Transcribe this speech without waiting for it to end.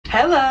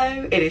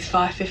Hello, it is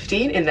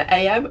 5:15 in the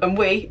AM and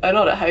we are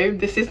not at home.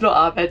 This is not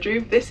our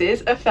bedroom, this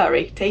is a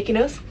ferry taking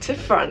us to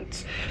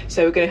France.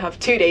 So we're going to have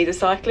 2 days of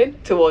cycling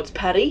towards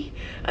Paris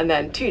and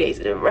then 2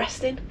 days of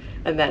resting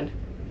and then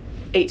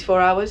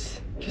 84 hours,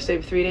 just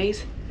over 3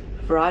 days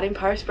of riding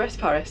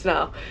Paris-Brest-Paris.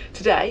 Now,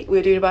 today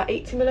we're doing about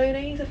 80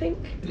 Milanese, I think,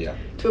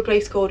 to a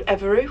place called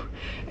Evreux.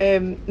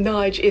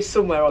 Nige is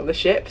somewhere on the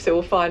ship, so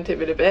we'll find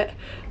him in a bit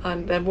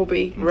and then we'll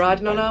be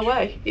riding on our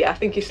way. Yeah, I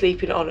think he's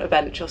sleeping on a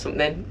bench or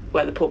something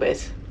where the pub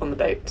is on the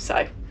boat,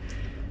 so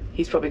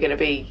he's probably going to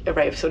be a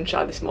ray of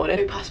sunshine this morning.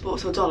 No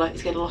passports or dollar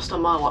is getting lost on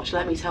my watch,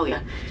 let me tell you.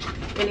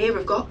 In here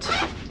we've got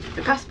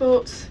the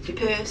passports, your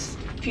purse,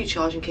 a few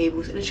charging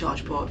cables and a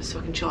charge port so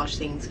I can charge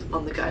things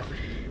on the go.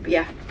 But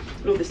yeah,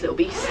 love this little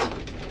beast.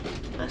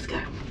 Let's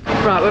go.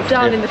 Right, we're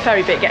down in the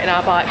ferry bit getting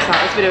our bikes out.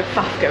 There's a bit of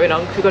faff going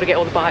on because we've got to get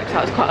all the bikes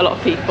out. There's quite a lot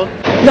of people.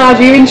 Nige,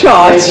 are you in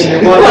charge?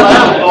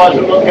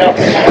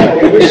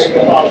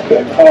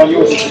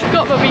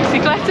 Got my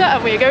bicicletta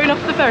and we're going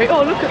off the ferry.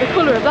 Oh, look at the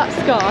colour of that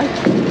sky.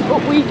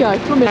 Up we go.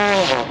 Come in.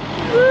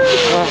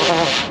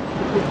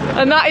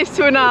 And that is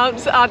to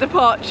announce our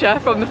departure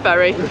from the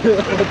ferry.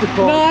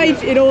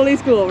 Nige in all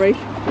his glory.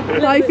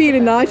 How are you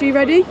feeling, Nige? Are you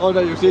ready? Oh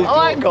no, you've seen it.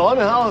 Oh, hang on.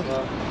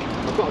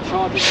 I've got a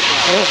charger.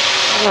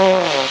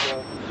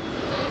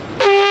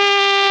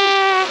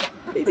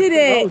 He did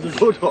it! That was a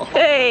good one.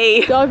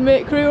 Hey! Dive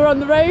mate crew are on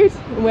the road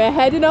and we're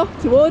heading off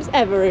towards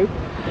Evreux.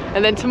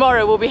 And then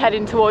tomorrow we'll be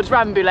heading towards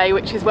Rambouillet,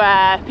 which is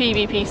where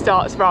PvP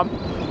starts from,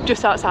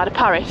 just outside of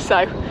Paris.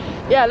 So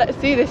yeah, let's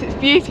do this. It's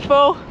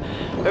beautiful.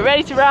 We're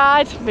ready to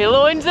ride. My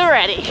loins are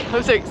ready.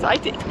 I'm so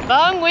excited.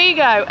 On we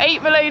go.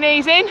 8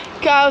 Milanese in,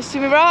 cows to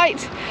my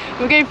right.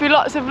 We're going through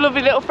lots of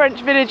lovely little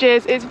French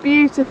villages. It's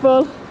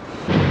beautiful.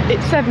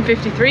 It's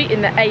 7:53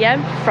 in the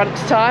AM,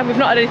 France time. We've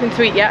not had anything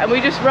to eat yet and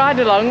we just ride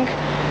along.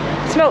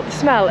 Smelt the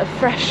smell of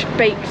fresh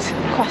baked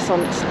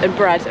croissants and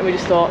bread and we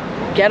just thought,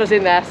 get us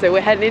in there. So we're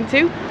heading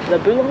into the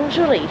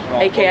boulangerie,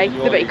 aka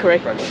the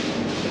bakery.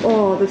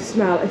 Oh, the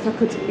smell. If I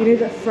could, you know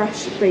that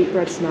fresh baked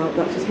bread smell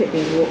that just hit me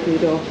as I walked through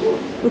the door.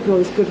 Look at all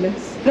this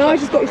goodness. Nige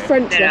has got his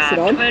French lesson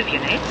on.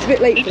 It's a bit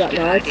late for that,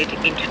 Nige.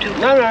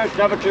 No, it's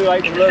never too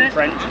late to learn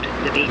French.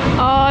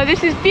 Oh,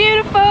 this is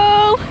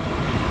beautiful.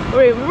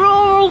 We're in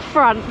rural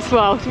France.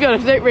 Well, to be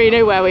honest, I don't really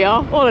know where we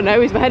are. All I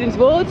know is we're heading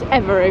towards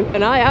Evreux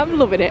and I am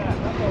loving it.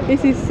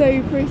 This is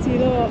so pretty,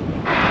 look.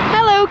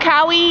 Hello,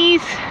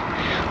 cowies.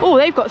 Oh,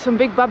 they've got some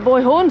big bad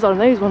boy horns on,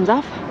 those ones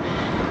have.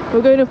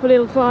 We're going up a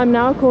little climb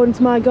now, according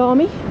to my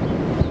Garmy.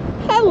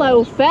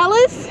 Hello,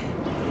 fellas.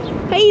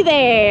 Hey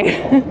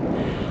there.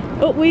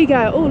 Up we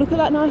go. Oh, look at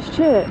that nice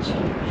church.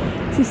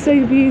 This is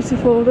so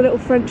beautiful, the little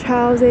French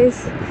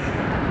houses.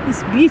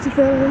 It's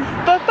beautiful.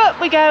 But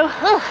we go.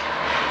 Oh.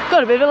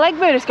 Got a bit of a leg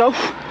burn, let's go.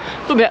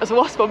 Something that's a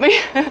wasp on me.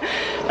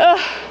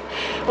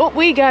 Up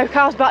we go.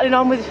 Carl's battling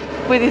on with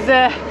his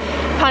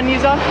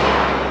panniers on.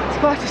 It's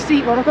quite a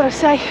steep one, I've got to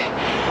say.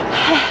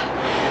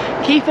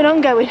 Keeping on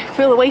going.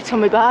 Feel the weight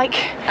on my bike.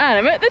 And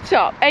I'm at the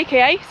top,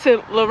 aka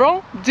Saint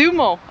Laurent du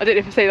Mont. I don't know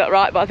if I say that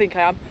right, but I think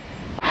I am.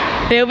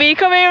 He'll be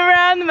coming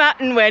around the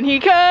mountain when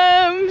he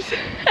comes.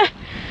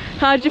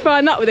 How did you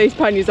find that with those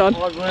panniers on?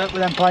 Hard work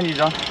with them panniers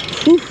on.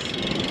 Oof.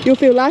 You'll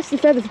feel light as a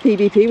feather for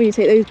PvP when you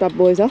take those bad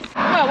boys off.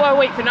 Well, while I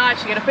wait for Nige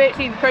to get up here, it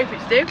seems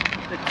appropriate to do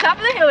the top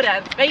of the hill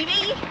dance,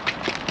 baby!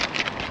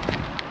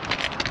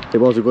 It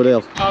was a good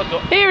hill.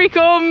 Here he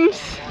comes!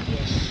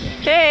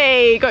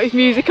 Hey, got his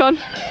music on.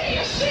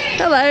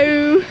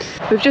 Hello!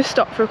 We've just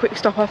stopped for a quick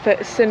stop off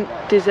at Saint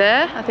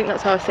Desert. I think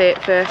that's how I say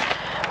it, for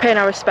paying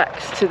our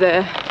respects to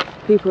the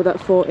people that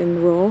fought in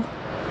the war,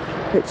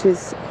 which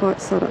is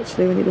quite sad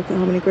actually when you look at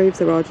how many graves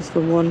there are just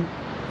from one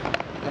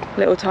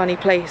little tiny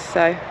place.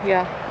 So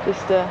yeah,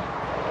 just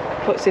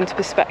puts into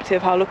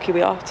perspective how lucky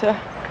we are to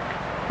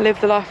live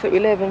the life that we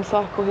live and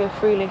cycle here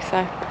freely.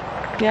 So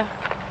yeah,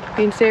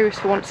 being serious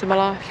for once in my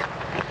life.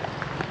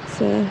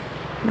 So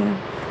yeah,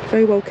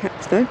 very well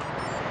kept though.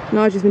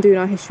 Nige has been doing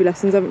our history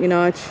lessons, haven't you,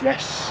 Nige?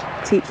 Yes.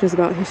 Teaching us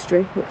about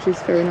history, which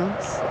is very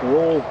nice. They're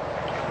all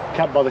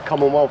kept by the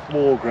Commonwealth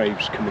War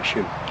Graves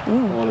Commission,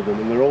 all of them,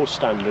 and they're all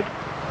standard.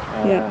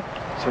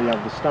 So you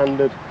have the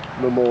standard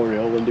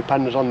memorial, and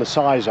depending on the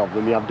size of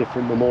them, you have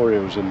different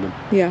memorials in them.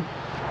 Yeah.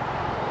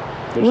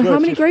 Well, how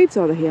many graves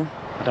are there here?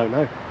 I don't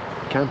know.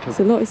 Count them. There's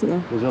a lot, isn't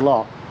there? There's a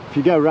lot. If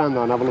you go around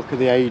there and have a look at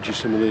the age of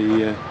some of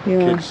the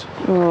kids.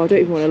 Oh, I don't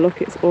even want to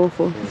look, it's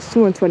awful. Yeah.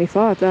 Someone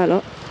 25 there,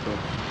 look.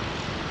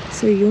 Yeah.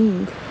 So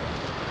young.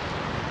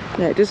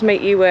 Yeah, it does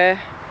make you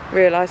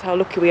realise how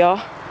lucky we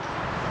are.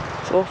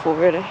 It's awful,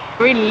 really.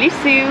 We're in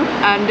Lisieux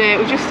and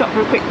we've just stopped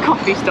for a quick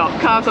coffee stop.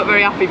 Carl's not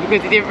very happy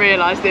because he didn't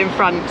realise that in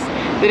France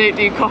they don't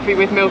do coffee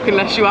with milk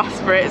unless you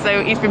ask for it.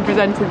 So he's been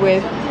presented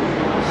with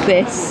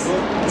this.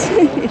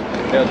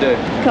 Yeah, I do.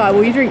 Carl,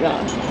 will you drink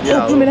that?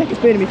 Yeah. Oh, my neck is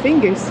burning my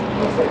fingers.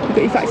 You've got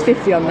your Facts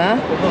 50 on there.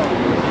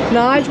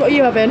 Nige, what are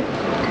you having?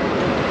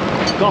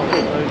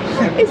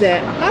 Coffee. Is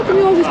it? How come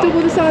yours is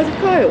double the size of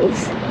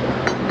Kyle's? I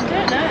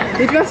don't know.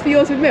 Did you ask for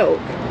yours with milk?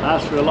 I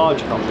asked for a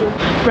large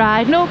coffee.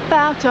 Riding up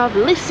out of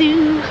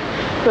Lisieux,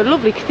 Got a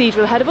lovely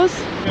cathedral ahead of us.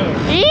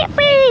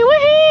 Yippee!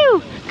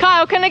 Woohoo!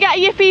 Kyle, can I get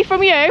a yippee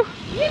from you?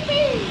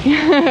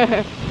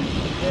 Yippee!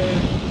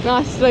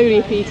 Nice slow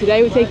yippee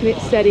today, we're taking it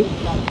steady.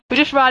 We're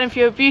just riding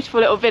through a beautiful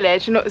little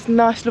village and look, there's a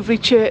nice lovely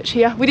church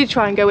here. We did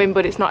try and go in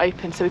but it's not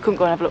open so we couldn't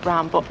go and have a look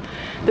round, but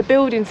the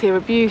buildings here are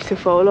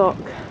beautiful, look.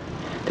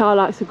 Kyle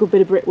likes a good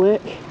bit of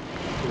brickwork.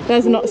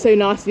 There's a not so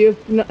nice view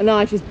of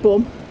Nigel's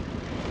bum.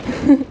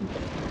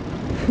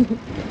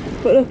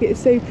 But look, it's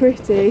so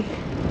pretty.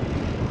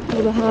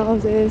 All the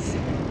houses.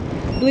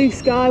 Blue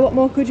sky, what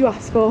more could you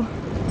ask for?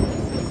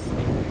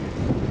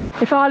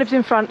 If I lived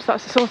in France,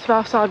 that's the sort of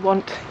house I'd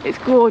want. It's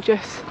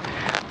gorgeous.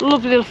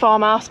 Lovely little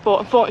farmhouse, but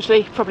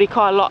unfortunately probably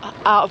quite a lot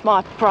out of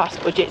my price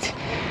budget.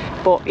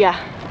 But yeah,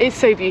 it's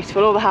so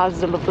beautiful, all the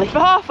houses are lovely.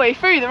 We're halfway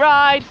through the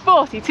ride,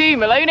 42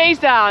 Maloney's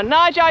down.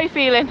 Nigel, how are you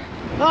feeling?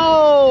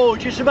 Oh,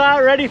 just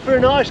about ready for a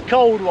nice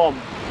cold one.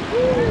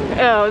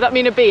 Oh, does that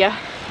mean a beer?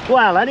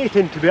 Well,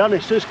 anything to be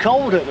honest. It's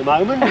cold at the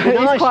moment. It'd be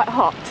nice. It's quite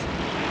hot.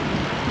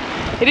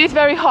 It is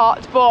very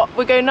hot, but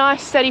we're going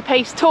nice steady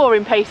pace,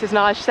 touring pace as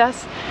Nigel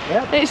says.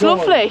 Yep, it's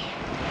lovely.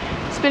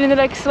 Spinning the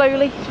legs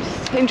slowly,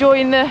 just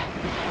enjoying the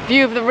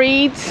view of the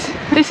reeds.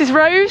 This is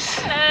Rose,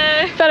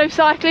 fellow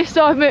cyclist,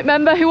 Dive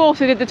member, who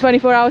also did the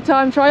 24-hour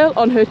time trial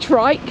on her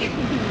trike.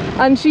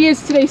 And she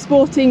is today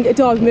sporting a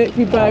Dive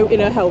Mercury bow in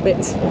her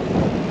helmet,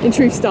 in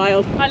true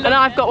style. And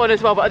I've got one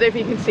as well, but I don't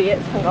think you can see it.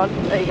 Hang on,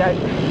 there you go.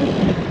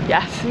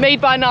 Yes, made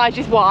by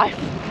Nigel's wife.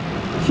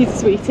 She's a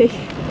sweetie.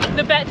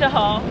 The better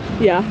half.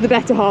 Yeah, the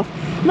better half.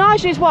 Nigel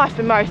and his wife have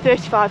been married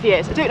 35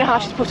 years. I don't know how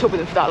she's put up with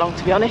them for that long,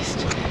 to be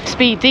honest.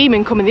 Speed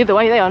Demon coming the other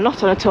way. They are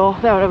not on a tour,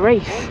 they're on a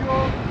race.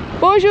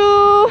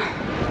 Bonjour!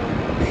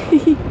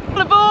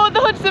 Aboard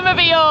the Hudson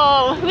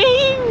Mobile!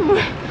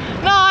 Woo!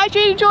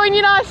 Nigel, you enjoying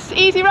your nice,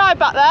 easy ride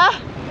back there?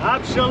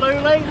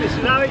 Absolutely, this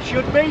is how it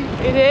should be.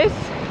 It is.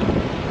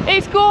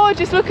 It's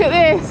gorgeous, look at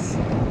this.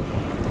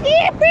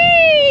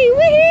 Yippee!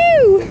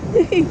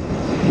 Woohoo!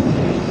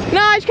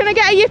 Nigel, can I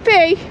get a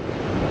yippee?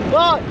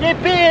 What?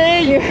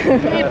 Yippee!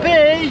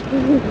 Yippee!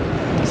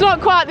 It's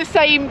not quite the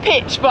same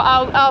pitch, but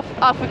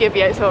I'll forgive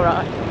you, it's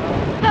alright.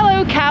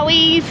 Hello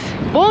cowies!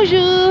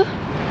 Bonjour!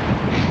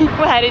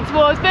 We're heading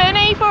towards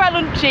Bernay for our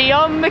lunchy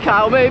on the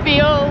cow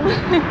mobile.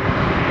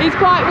 It's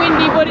quite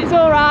windy, but it's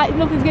alright,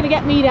 nothing's going to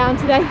get me down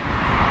today.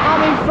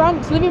 I'm in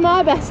France, living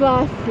my best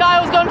life.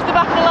 Kyle's gone to the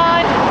back of the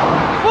line.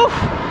 Woof!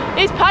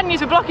 His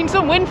panniers were blocking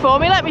some wind for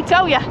me, let me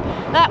tell you.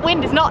 That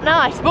wind is not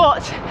nice,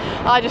 but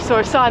I just saw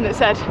a sign that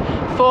said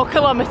 4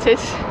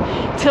 kilometres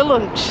to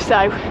lunch, so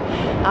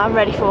I'm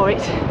ready for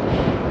it.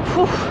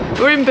 Whew.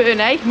 We're in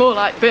Bernay, more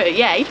like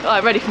Berthier.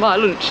 I'm ready for my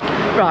lunch.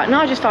 Right,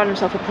 now I just found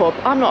himself a pub.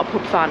 I'm not a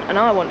pub fan and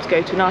I want to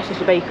go to a nice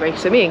little bakery,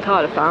 so me and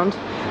Kyle have found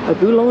a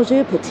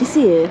boulanger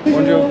pâtissier.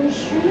 Bonjour.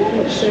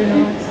 Looks so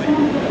nice.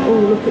 Oh,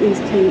 look at these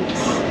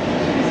cakes.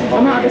 I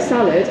might have a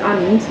salad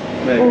and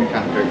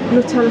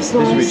Nutella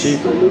slice,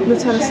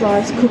 Nutella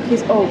slice,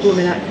 cookies. Oh,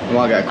 blooming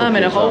heck. I'm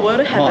in a whole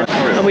world of heaven.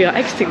 And we are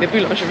exiting the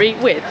boulangerie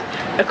with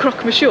a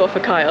croque monsieur for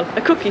Kyle,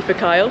 a cookie for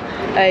Kyle,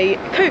 a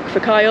Coke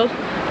for Kyle,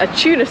 a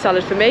tuna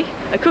salad for me,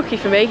 a cookie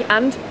for me,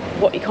 and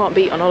what you can't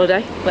beat on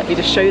holiday, let me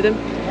just show them,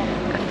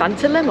 a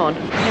Fanta lemon.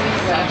 Is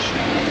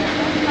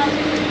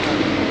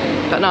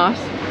that nice?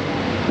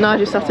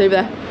 Nigel sat over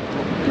there.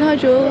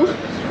 Nigel.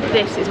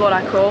 This is what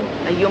I call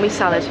a yummy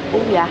salad.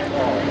 Oh yeah.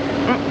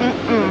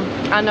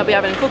 And I'll be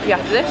having a cookie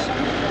after this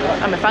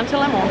and a Fanta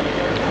lemon.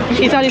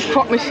 He's had his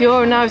croque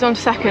monsieur and now he's on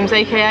seconds,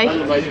 aka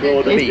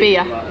his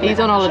beer. He's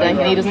on holiday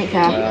and he doesn't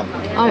care.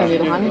 I, on the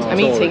other hand, am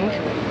eating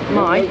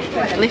my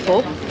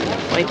little,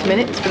 wait a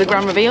minute for the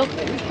grand reveal,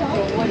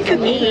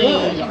 cookie.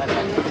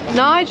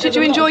 Nige, did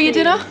you enjoy your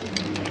dinner?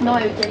 No,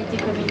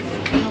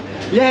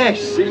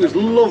 Yes, it was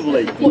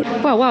lovely.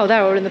 Well, while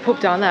they're all in the pub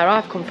down there,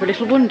 I've come for a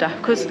little wander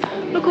because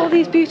look at all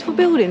these beautiful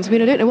buildings. I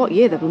mean, I don't know what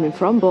year they're blooming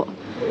from, but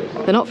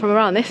they're not from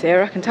around this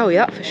era, I can tell you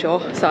that for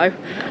sure. So I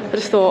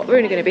just thought we're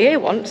only going to be here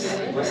once,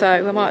 so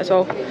I might as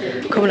well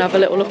come and have a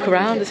little look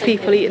around. There's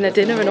people eating their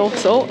dinner and all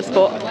sorts,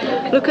 but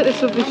look at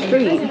this lovely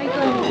street.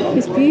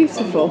 It's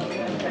beautiful.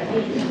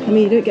 I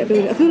mean, you don't get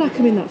buildings. I feel like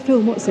I'm in that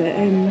film, what's it?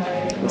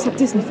 What's that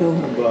Disney film?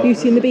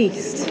 Beauty and the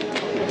Beast.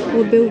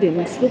 All the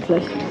buildings,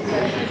 lovely.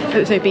 Hope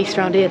there's no beasts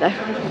around here though.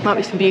 Might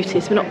be some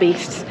beauties, but not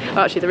beasts.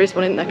 Oh, actually there is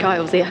one in there,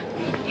 Kyle's here.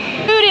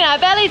 Food in our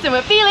bellies and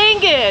we're feeling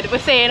good. We're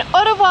saying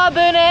au revoir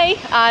Bernay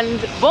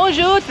and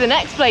bonjour to the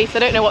next place. I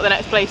don't know what the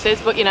next place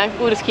is, but you know,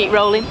 we'll just keep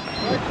rolling.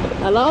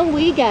 Along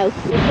we go.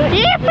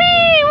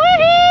 Yippee!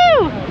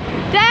 Woohoo!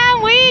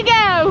 Down we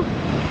go!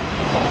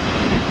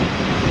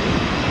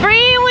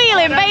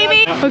 Freewheeling,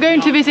 baby! We're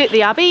going to visit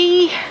the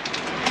Abbey.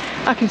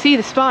 I can see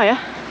the spire.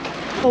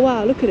 Oh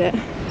wow, look at it.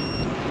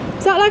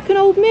 Is that like an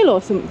old mill or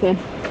something?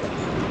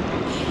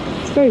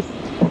 It's very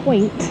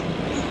quaint.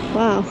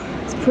 Wow,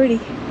 it's pretty.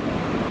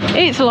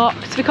 It's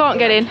locked, we can't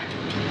get in.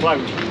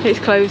 Closed. It's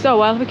closed. Oh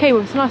well, okay,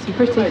 well it's nice and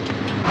pretty.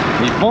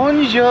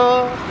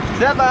 Bonjour,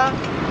 ça va?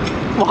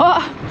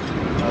 What?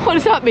 What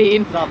does that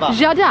mean? Ça va.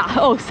 Jada.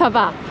 Oh, ça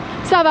va.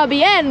 Ça va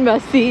bien,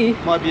 merci.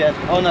 Muy bien.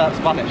 Oh no, that's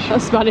Spanish.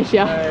 That's Spanish,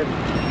 yeah.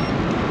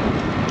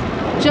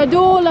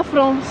 J'adore la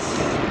France.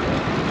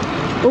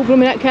 Oh,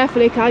 blooming heck,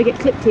 carefully, Kai, get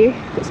clipped here.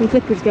 Got some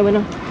clippers going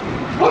on.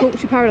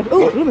 Puncture paradox.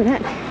 Oh, blooming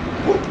heck.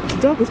 It's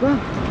a dog as well.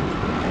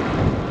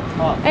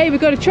 Oh. Hey,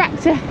 we've got a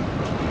tractor.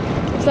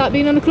 It's like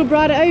being on a club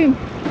ride at home.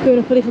 Going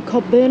up a little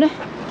cod burner.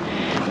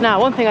 Now,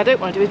 one thing I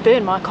don't want to do is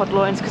burn my cod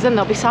loins, because then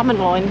there'll be salmon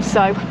loins.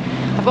 So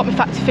I've got my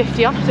factor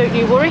 50 on, don't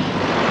you worry.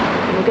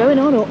 And we're going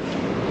on up.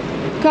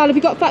 Carl, have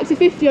you got factor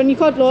 50 on your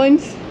cod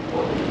loins?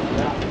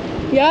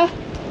 Yeah?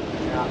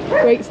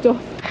 Great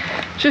stuff.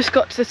 Just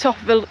got to the top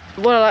of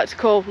what I like to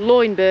call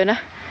loin burner,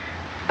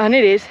 and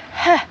it is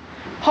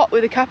hot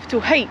with a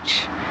capital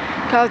H.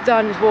 Carl's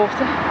down his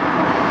water.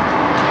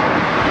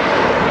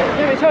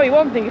 Let me tell you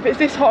one thing, if it's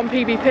this hot on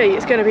PBP,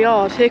 it's going to be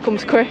hard. Here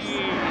comes Chris.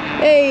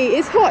 Hey,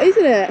 it's hot,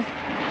 isn't it?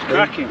 It's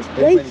cracking. It's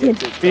breaking.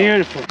 It's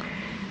beautiful.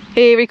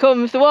 Here he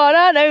comes, the one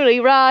and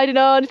only, riding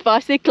on his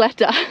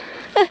bicycletta.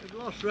 We've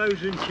lost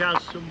Rose and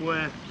Chaz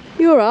somewhere.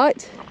 You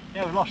alright?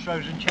 Yeah, we've lost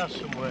Rose and Chaz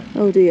somewhere.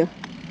 Oh dear.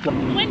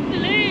 Went to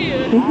the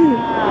loo.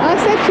 I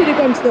said she'd have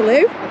gone to the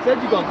loo. I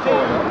said you'd gone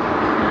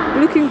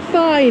forward. Looking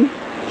fine.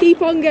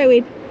 Keep on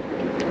going.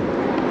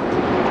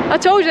 I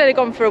told you they'd have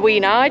gone for a wee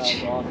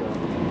nudge.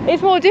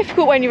 It's more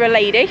difficult when you're a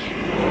lady.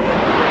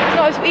 It's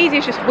not as easy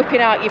as just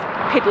whipping out your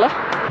piddler.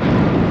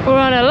 We're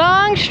on a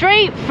long,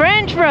 straight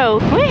French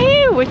road.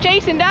 Woohoo! We're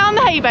chasing down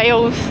the hay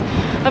bales.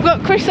 I've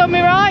got Chris on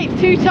my right,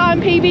 2-time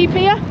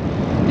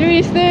PBPer. Doing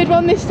his third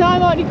one this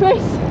time, aren't you,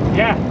 Chris?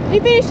 Yeah. He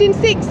finished in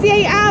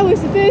 68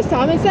 hours the first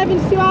time and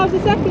 72 hours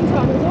the second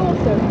time. It was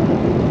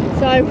awesome.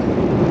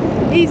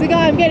 So, he's the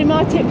guy I'm getting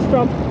my tips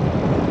from.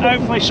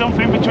 Hopefully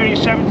something between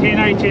 70 and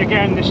 80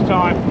 again this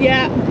time.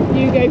 Yeah,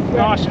 you go for it.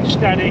 Nice and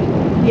steady.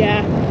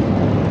 Yeah.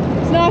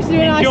 It's nice to do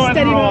a nice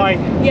steady ride.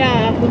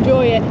 Yeah,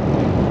 enjoy it.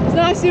 It's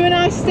nice to do a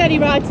nice steady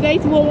ride today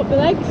to warm up the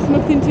legs,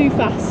 nothing too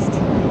fast.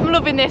 I'm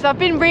loving this. I've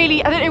been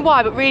really, I don't know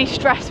why, but really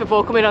stressed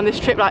before coming on this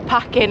trip, like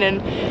packing,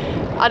 and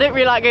I don't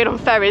really like going on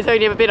ferries. I've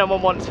only ever been on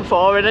one once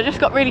before, and I just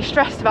got really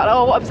stressed about,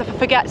 oh, what happens if I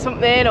forget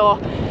something, or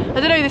I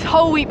don't know, this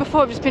whole week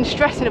before I've just been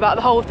stressing about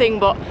the whole thing.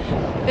 But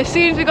as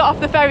soon as we got off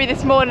the ferry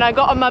this morning, I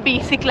got on my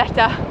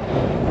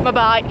bicicletta, my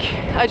bike.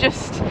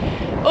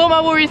 All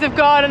my worries have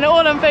gone, and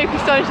all I'm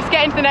focused on is just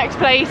getting to the next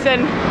place.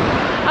 And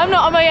I'm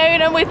not on my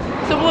own, I'm with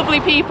some lovely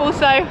people,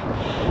 so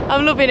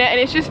I'm loving it, and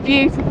it's just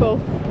beautiful.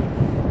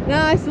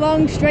 Nice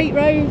long straight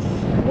roads,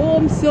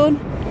 warm sun.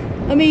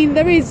 I mean,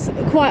 there is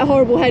quite a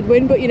horrible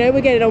headwind, but you know, we're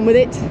getting on with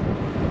it.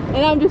 And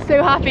I'm just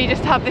so happy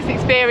just to have this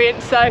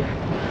experience, so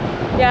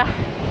yeah,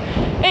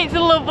 it's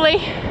lovely.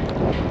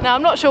 Now,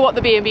 I'm not sure what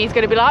the B&B is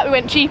going to be like. We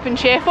went cheap and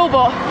cheerful,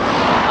 but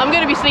I'm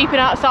going to be sleeping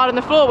outside on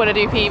the floor when I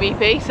do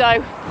PVP,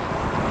 so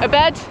a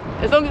bed,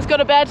 as long as it's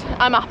got a bed,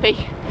 I'm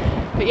happy.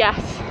 But yes,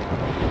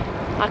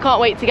 I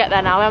can't wait to get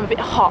there now. I'm a bit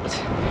hot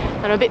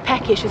and I'm a bit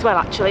peckish as well,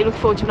 actually. Looking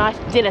forward to a nice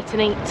dinner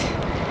tonight.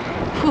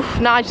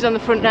 Nige is on the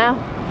front now.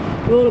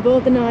 We're all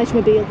aboard the Nige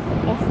mobile.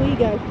 Off we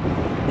go.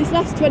 This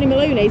last 20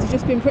 Malones has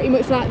just been pretty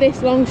much like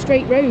this long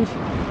straight road.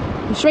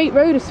 A straight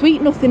road of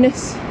sweet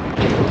nothingness.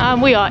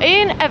 And we are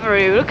in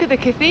Evreux. Look at the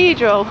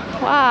cathedral.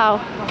 Wow.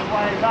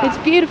 It's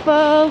beautiful.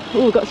 Oh,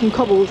 we've got some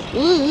cobbles.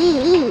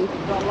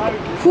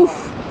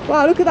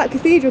 Wow, look at that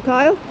cathedral,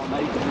 Kyle.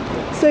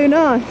 So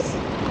nice.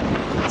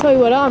 I'll tell you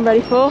what I'm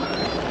ready for.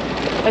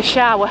 A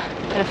shower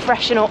and a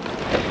freshen up.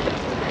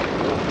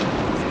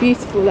 It's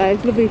beautiful though.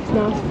 It's lovely,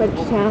 nice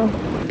French town.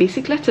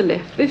 Bicicletta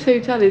lift. This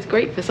hotel is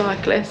great for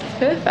cyclists. It's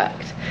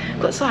perfect.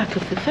 Got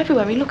cyclists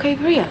everywhere. I mean, look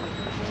over here.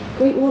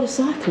 Great wall of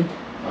cycling.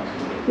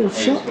 Little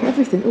shop,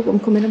 everything. Oh, I'm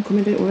coming,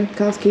 don't worry.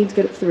 Carl's keen to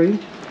get up to the room.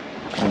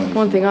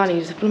 One thing I need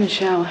is a blooming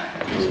shower.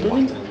 It's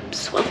blooming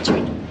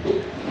sweltering.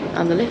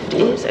 And the lift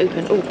is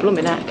open. Oh,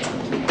 blooming heck.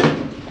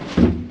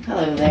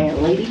 Hello there,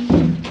 lady.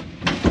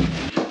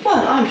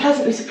 Well, I'm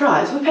pleasantly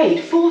surprised. We paid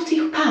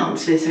 £40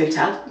 for this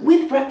hotel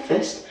with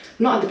breakfast.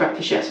 Not had the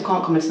breakfast yet, so I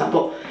can't comment on that,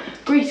 but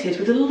greeted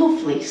with a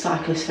lovely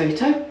cyclist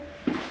photo.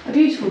 A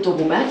beautiful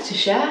double bed to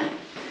share.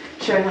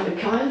 Sharing that with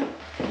Kyle.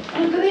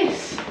 And look at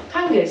this.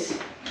 Hangers.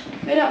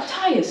 Made out of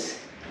tyres.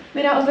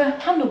 Made out of a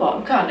handlebar.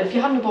 You can't. If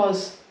your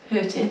handlebar's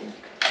hurting,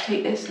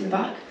 take this in the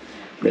back.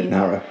 Bit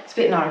narrow. It's a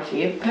bit narrow for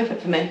you.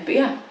 Perfect for me. But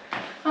yeah,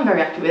 I'm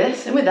very happy with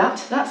this. And with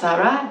that, that's our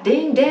ride.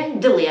 Ding dang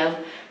dillio.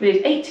 We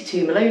did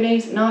 82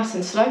 Malones, nice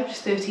and slow,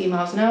 just 13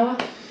 miles an hour.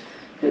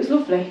 It was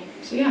lovely.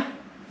 So yeah,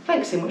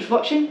 thanks so much for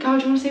watching. Carl,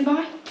 do you want to say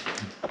bye?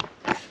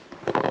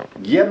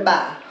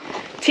 Goodbye.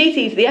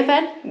 TT to the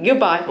FN,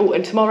 goodbye. Oh,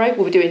 and tomorrow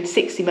we'll be doing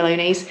 60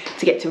 Malones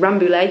to get to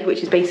Rambouillet,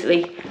 which is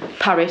basically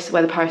Paris,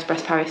 where the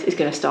Paris-Brest-Paris is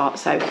going to start.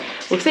 So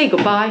we'll say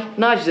goodbye.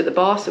 Nigel's at the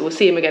bar, so we'll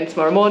see him again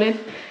tomorrow morning.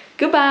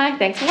 Goodbye,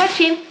 thanks for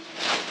watching.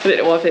 I don't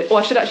know what it, or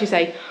I should actually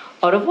say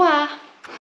au revoir.